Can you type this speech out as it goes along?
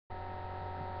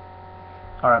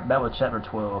Alright, back with chapter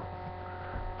 12.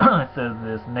 It says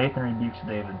this, Nathan rebukes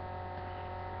David.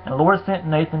 And the Lord sent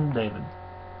Nathan to David.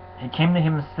 He came to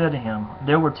him and said to him,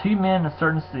 There were two men in a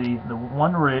certain city, the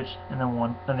one rich and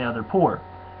the other poor.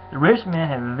 The rich man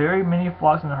had very many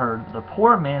flocks and herds, but the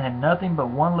poor man had nothing but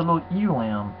one little ewe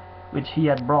lamb which he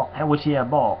had bought.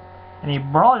 And he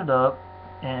brought it up,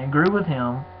 and it grew with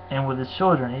him and with his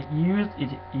children. It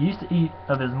used to eat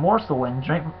of his morsel and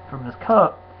drink from his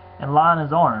cup and lie in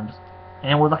his arms,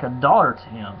 and it was like a daughter to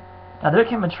him. Now there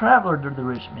came a traveler to the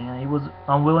rich man. He was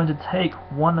unwilling to take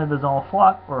one of his own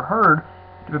flock or herd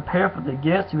to prepare for the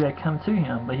guest who had come to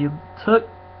him, but he took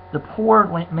the poor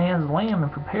man's lamb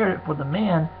and prepared it for the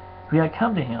man who had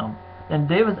come to him. Then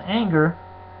David's anger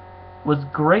was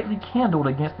greatly kindled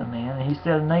against the man, and he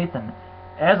said to Nathan,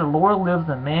 As the Lord lives,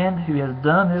 the man who has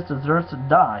done this deserves to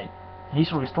die. He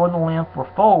shall restore the lamb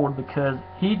fourfold because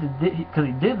he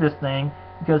did this thing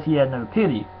because he had no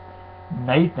pity.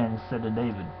 Nathan said to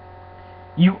David,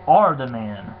 You are the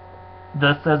man.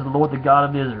 Thus says the Lord, the God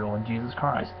of Israel, and Jesus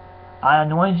Christ. I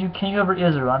anointed you king over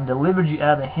Israel, and delivered you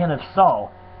out of the hand of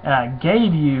Saul, and I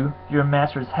gave you your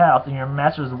master's house and your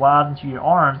master's wives into your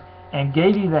arms, and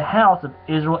gave you the house of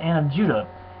Israel and of Judah.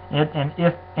 And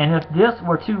if this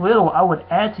were too little, I would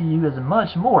add to you as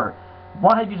much more.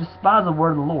 Why have you despised the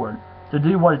word of the Lord, to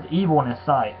do what is evil in his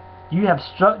sight? You have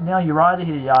struck down Uriah the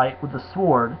Hittite with the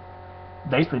sword,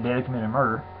 basically David committed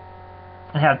murder,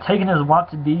 and have taken his wife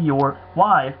to be your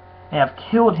wife, and have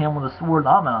killed him with the sword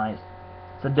of the Ammonites.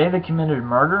 So David committed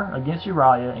murder against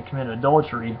Uriah and committed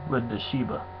adultery with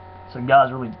Bathsheba. So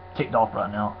God's really ticked off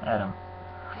right now at him.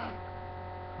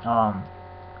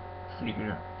 Let's see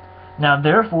here. Now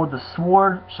therefore the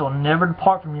sword shall never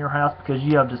depart from your house, because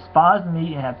you have despised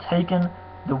me and have taken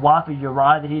the wife of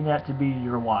Uriah the Hittite to be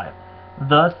your wife.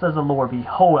 Thus says the Lord,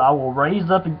 Behold, I will raise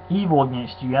up an evil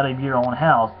against you out of your own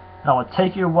house, and I will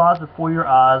take your wives before your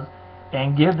eyes,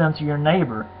 and give them to your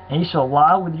neighbor, and he shall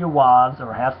lie with your wives,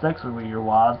 or have sex with your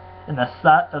wives, in the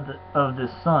sight of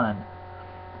this son.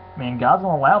 I mean, God's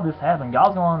going to allow this to happen.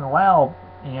 God's going to allow,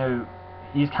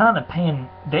 he's kind of paying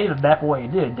David back for what he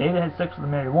did. David had sex with a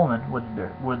married woman,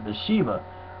 with Bathsheba.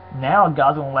 Now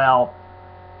God's going to allow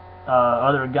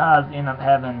other guys end up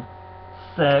having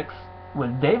sex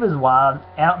with David's wives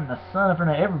out in the sun in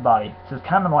front of everybody. So it's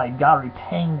kind of like God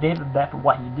repaying David back for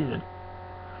what he did.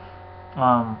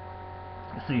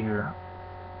 Let's see here.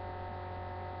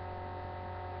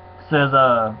 It says,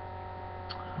 I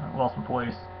lost my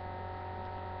place.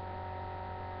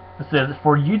 It says,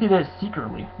 For you did it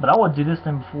secretly, but I will do this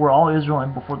thing before all Israel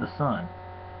and before the sun.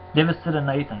 David said to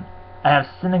Nathan, I have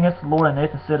sinned against the Lord. And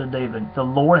Nathan said to David, The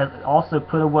Lord has also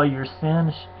put away your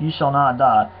sins. You shall not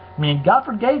die. I mean, God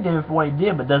forgave David for what he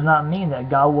did, but does not mean that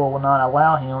God will not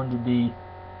allow him to be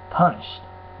punished.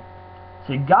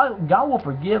 See, God will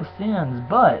forgive sins,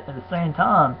 but at the same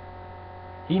time,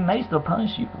 he may still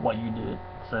punish you for what you did.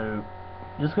 So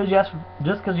just because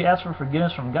you ask for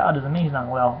forgiveness from God doesn't mean he's not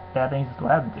going to allow bad things to still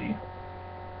happen to you.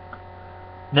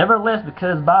 Nevertheless,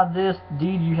 because by this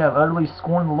deed you have utterly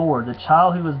scorned the Lord, the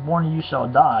child who was born to you shall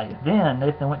die. Then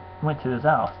Nathan went to his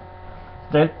house.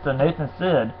 So Nathan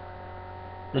said,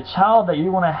 The child that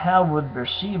you want to have with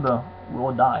Bathsheba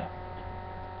will die.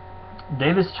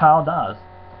 David's child dies.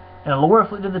 And the Lord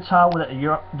afflicted the child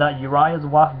that Uriah's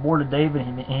wife bore to David,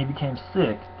 and he became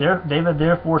sick. David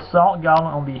therefore sought God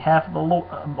on behalf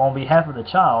of the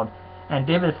child. And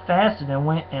David fasted and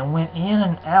went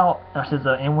in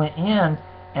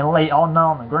and lay all night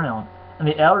on the ground. And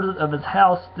the elders of his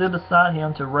house stood beside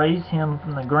him to raise him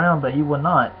from the ground, but he would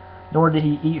not, nor did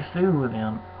he eat food with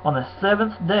him. On the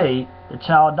 7th day the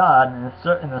child died, and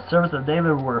the servants of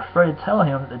David were afraid to tell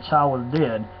him that the child was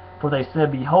dead. For they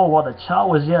said, Behold, while the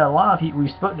child was yet alive, we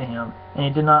spoke to him, and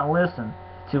he did not listen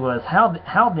to us.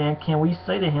 How then can we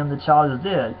say to him, The child is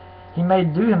dead? He may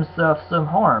do himself some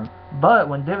harm. But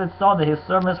when David saw that his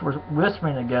servants were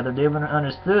whispering together, David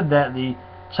understood that the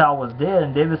child was dead.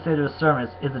 And David said to his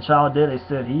servants, Is the child dead? They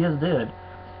said, He is dead.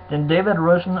 Then David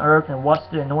rose from the earth and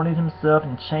washed it, anointed himself,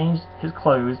 and changed his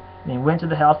clothes. And he went to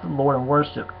the house of the Lord and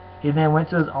worshipped. He then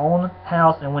went to his own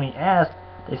house, and when he asked,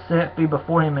 they set food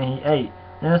before him, and he ate.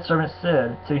 Then the servant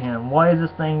said to him, What is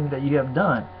this thing that you have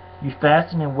done? You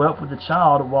fasted and wept with the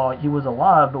child while he was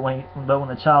alive, but when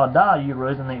the child died, you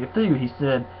rose and ate food. He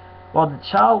said, While the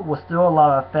child was still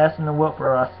alive, I fasted and wept for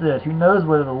her. I said, Who knows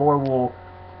whether the Lord will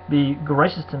be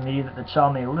gracious to me that the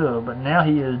child may live? But now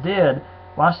he is dead.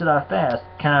 Why should I fast?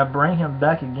 Can I bring him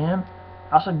back again?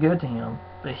 I shall go to him,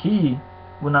 but he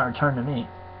will not return to me.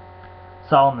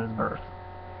 Solomon's birth.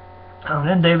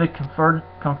 Then David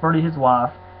comforted his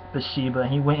wife Bathsheba,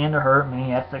 and he went into her, and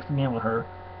he had sex again with her,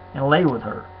 and lay with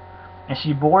her. And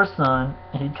she bore a son,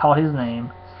 and he called his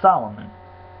name Solomon.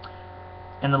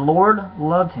 And the Lord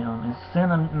loved him, and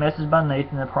sent a message by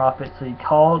Nathan the prophet, so he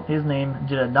called his name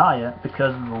Jedediah,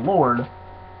 because of the Lord.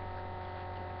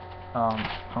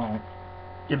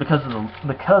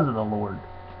 Because of the Lord.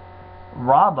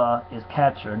 Rabbah is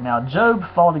captured. Now Job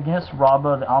fought against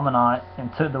Rabbah the Ammonites and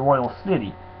took the royal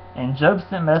city. And Job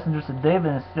sent messengers to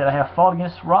David and said, I have fought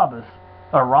against Rabbah,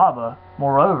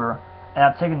 moreover, and I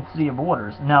have taken the city of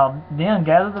borders. Now then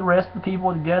gather the rest of the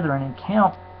people together and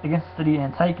encamp against the city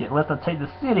and take it, lest I take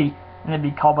the city and it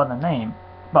be called by the name,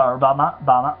 by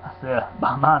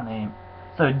my name.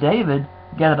 So David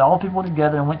gathered all the people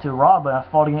together and went to Rabbah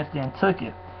and fought against it and took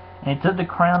it. And he took the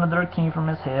crown of their king from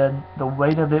his head. The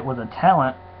weight of it was a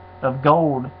talent of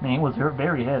gold, meaning it was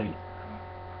very heavy.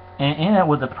 And in it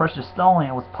was a precious stone, and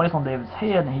it was placed on David's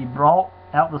head. And he brought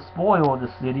out the spoil of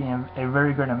the city in a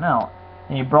very great amount.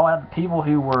 And he brought out the people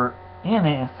who were in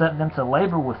it and set them to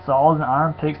labor with saws and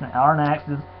iron picks and iron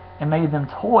axes, and made them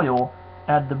toil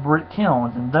at the brick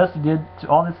kilns. And thus he did to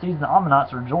all the seeds of the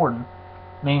Ammonites or Jordan,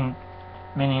 meaning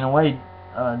in a way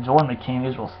Jordan became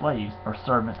Israel's slaves, or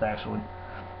servants actually.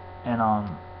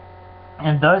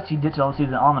 And thus he did to all the seeds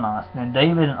of the Ammonites. Then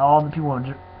David and all the people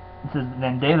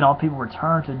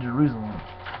returned to Jerusalem.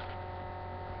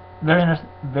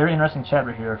 Very interesting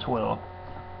chapter here, 12.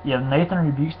 You have Nathan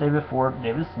rebukes David for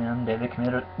David's sin. David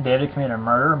committed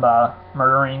murder by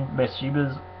murdering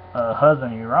Bathsheba's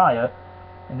husband Uriah,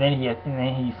 and then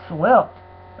he slept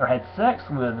or had sex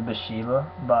with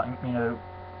Bathsheba,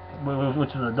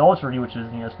 which was adultery, which is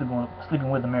sleeping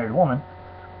with a married woman.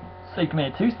 So he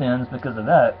committed 2 sins because of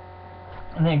that,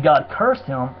 and then God cursed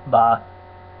him by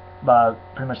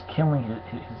pretty much killing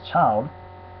his child.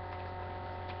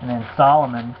 And then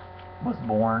Solomon was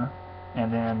born,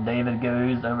 and then David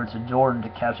goes over to Jordan to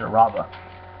capture Rabbah.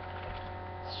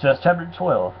 It's just chapter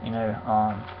 12.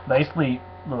 Basically,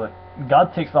 look,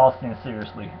 God takes all sin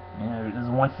seriously. There's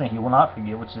one sin He will not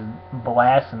forgive, which is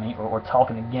blasphemy or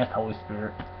talking against Holy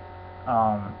Spirit.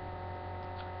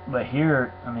 But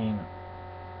here,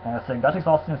 like I said, God takes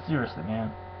all sin seriously,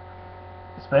 man.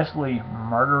 Especially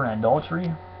murder and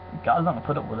adultery. God's not gonna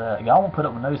put up with that. God won't put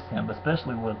up with no sin, but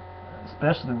especially with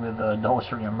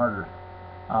adultery and murder.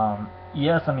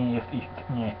 Yes,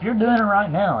 if you're doing it right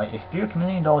now, if you're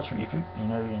committing adultery, if you're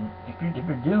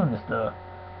doing this stuff,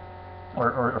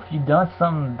 or if you've done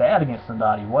something bad against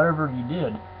somebody, whatever you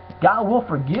did, God will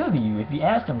forgive you if you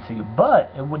ask Him to.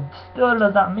 But it still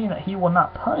does not mean that He will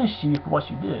not punish you for what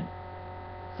you did.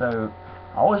 So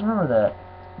always remember that.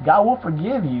 God will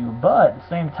forgive you, but at the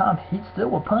same time, He still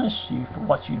will punish you for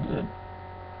what you did.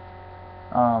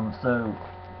 So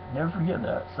never forget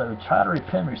that. So try to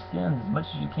repent of your sins as much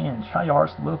as you can. Try your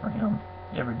hearts to live for Him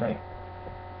every day.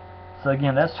 So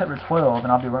again, that's chapter 12,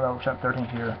 and I'll be right back with chapter 13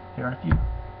 here in a few.